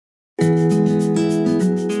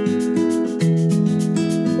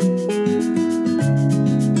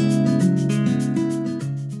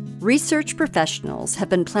Research professionals have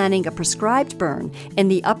been planning a prescribed burn in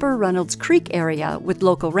the Upper Reynolds Creek area with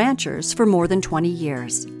local ranchers for more than 20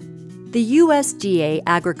 years. The USDA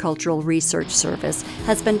Agricultural Research Service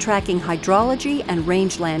has been tracking hydrology and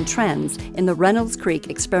rangeland trends in the Reynolds Creek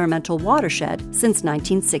Experimental Watershed since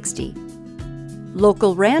 1960.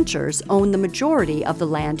 Local ranchers own the majority of the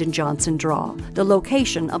land in Johnston Draw, the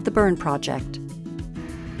location of the burn project.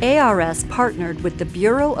 ARS partnered with the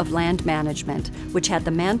Bureau of Land Management, which had the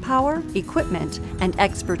manpower, equipment, and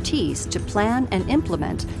expertise to plan and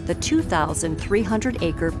implement the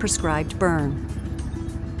 2,300-acre prescribed burn.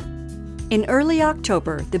 In early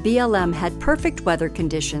October, the BLM had perfect weather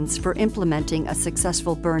conditions for implementing a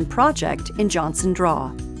successful burn project in Johnston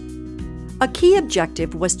Draw. A key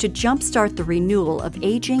objective was to jumpstart the renewal of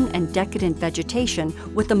aging and decadent vegetation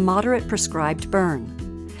with a moderate prescribed burn.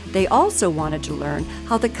 They also wanted to learn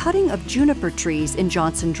how the cutting of juniper trees in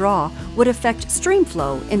Johnston Draw would affect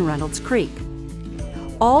streamflow in Reynolds Creek.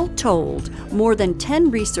 All told, more than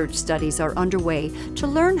 10 research studies are underway to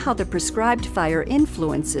learn how the prescribed fire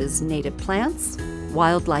influences native plants,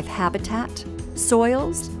 wildlife habitat,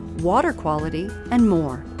 soils, water quality, and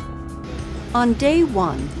more. On day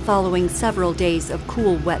one, following several days of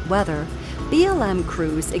cool, wet weather, BLM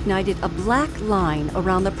crews ignited a black line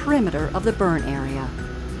around the perimeter of the burn area.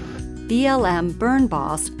 BLM burn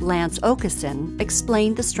boss Lance Okeson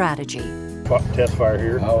explained the strategy. Test fire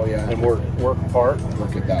here. Oh yeah. And work apart.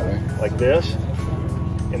 Work it that way. Like this,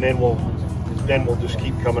 and then we'll just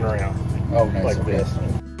keep coming around. Oh, nice. Like okay. this.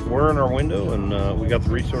 We're in our window, and we got the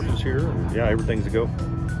resources here. And yeah, everything's a go.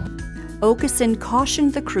 Okeson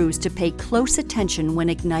cautioned the crews to pay close attention when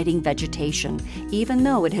igniting vegetation, even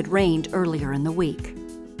though it had rained earlier in the week.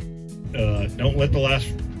 Don't let the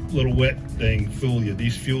last little wet thing fool you.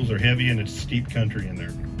 These fuels are heavy, and it's steep country in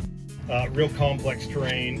there. Real complex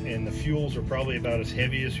terrain, and the fuels are probably about as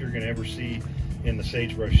heavy as you're going to ever see in the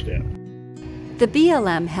sagebrush steppe. The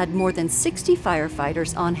BLM had more than 60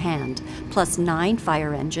 firefighters on hand, plus 9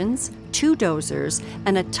 fire engines, 2 dozers,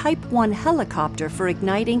 and a Type 1 helicopter for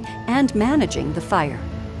igniting and managing the fire.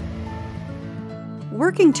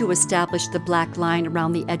 Working to establish the black line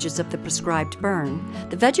around the edges of the prescribed burn,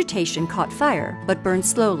 the vegetation caught fire but burned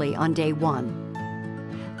slowly on day one.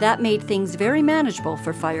 That made things very manageable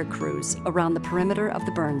for fire crews around the perimeter of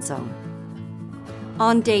the burn zone.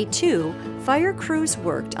 On day 2, fire crews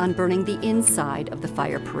worked on burning the inside of the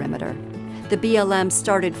fire perimeter. The BLM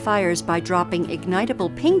started fires by dropping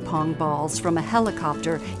ignitable ping pong balls from a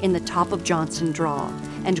helicopter in the top of Johnston Draw,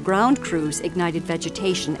 and ground crews ignited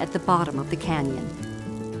vegetation at the bottom of the canyon.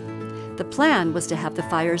 The plan was to have the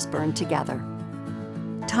fires burn together.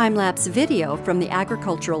 Time-lapse video from the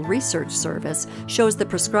Agricultural Research Service shows the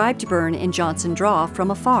prescribed burn in Johnston Draw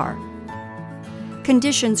from afar.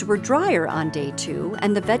 Conditions were drier on day 2,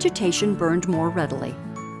 and the vegetation burned more readily.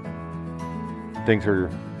 Things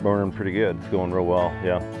are burning pretty good. It's going real well,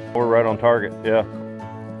 yeah. We're right on target, yeah.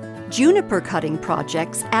 Juniper cutting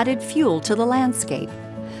projects added fuel to the landscape.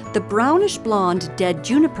 The brownish-blonde dead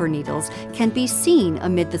juniper needles can be seen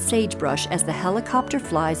amid the sagebrush as the helicopter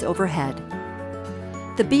flies overhead.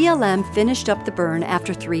 The BLM finished up the burn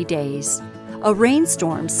after 3 days. A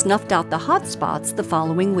rainstorm snuffed out the hot spots the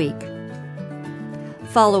following week.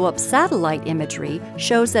 Follow-up satellite imagery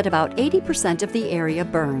shows that about 80% of the area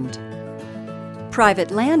burned.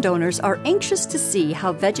 Private landowners are anxious to see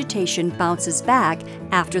how vegetation bounces back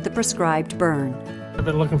after the prescribed burn. I've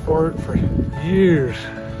been looking forward for years.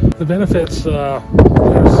 The benefits are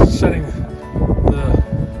setting the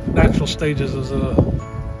natural stages of the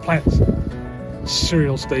plants,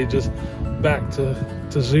 cereal stages, back to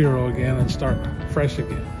zero again and start fresh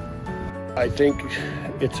again. I think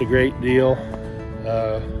it's a great deal.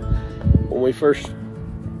 When we first,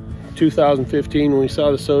 2015, when we saw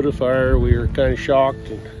the soda fire, we were kind of shocked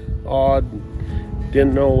and awed and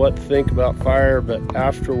didn't know what to think about fire, but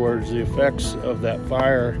afterwards the effects of that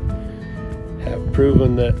fire have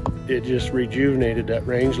proven that it just rejuvenated that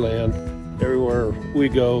rangeland. Everywhere we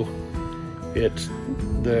go, it's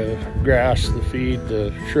the grass, the feed,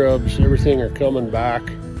 the shrubs, everything are coming back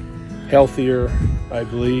healthier, I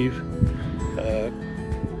believe.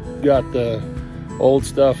 Got the old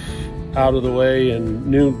stuff out of the way and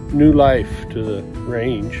new life to the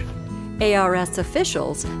range. ARS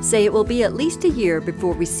officials say it will be at least a year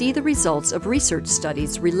before we see the results of research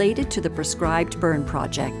studies related to the prescribed burn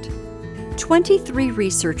project. 23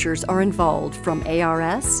 researchers are involved from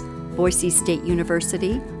ARS, Boise State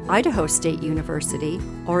University, Idaho State University,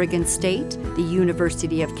 Oregon State, the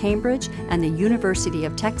University of Cambridge, and the University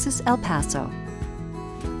of Texas, El Paso.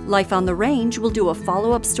 Life on the Range will do a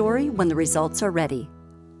follow-up story when the results are ready.